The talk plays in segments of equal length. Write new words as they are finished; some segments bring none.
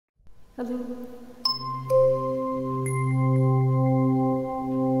Hello.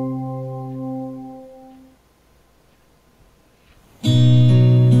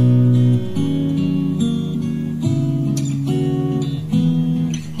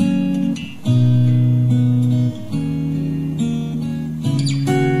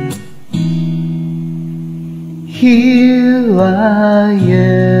 Here I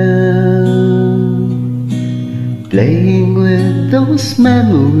am, playing with those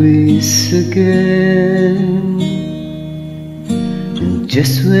memories again. And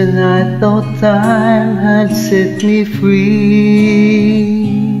just when I thought time had set me free,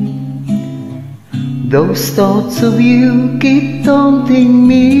 those thoughts of you keep taunting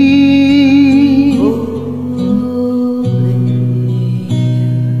me.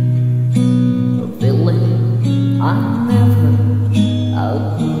 I never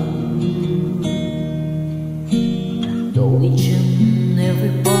outgrew. Though each and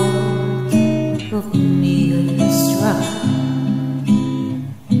every part of me is dry,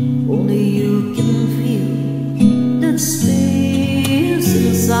 only you can feel that space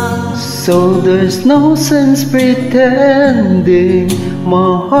inside. So there's no sense pretending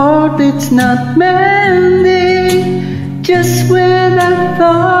my heart it's not mending. Just when I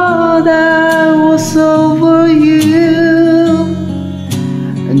thought I was over you,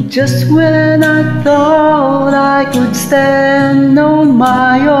 and just when I thought I could stand on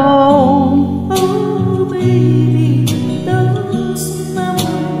my own. Oh baby, those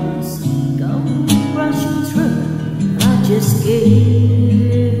memories come crashing through. I just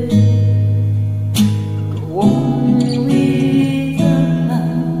can't go on without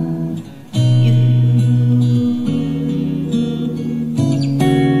you.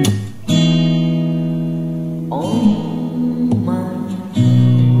 On my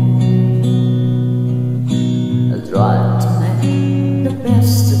own, I tried to make the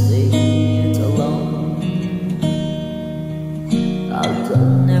best of it alone. I've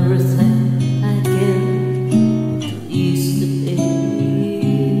done everything I can to ease the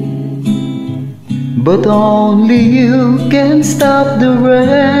pain, But only you can stop the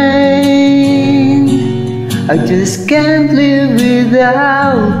rain. I just can't live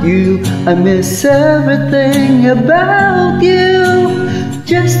without you. I miss everything about you.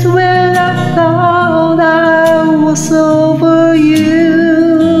 Just when I thought I was over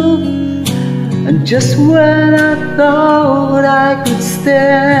you, and just when I thought I could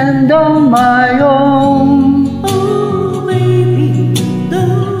stand on my own. oh baby,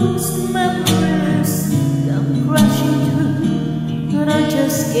 those memories come crashing through, but I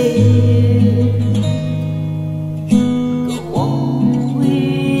just can't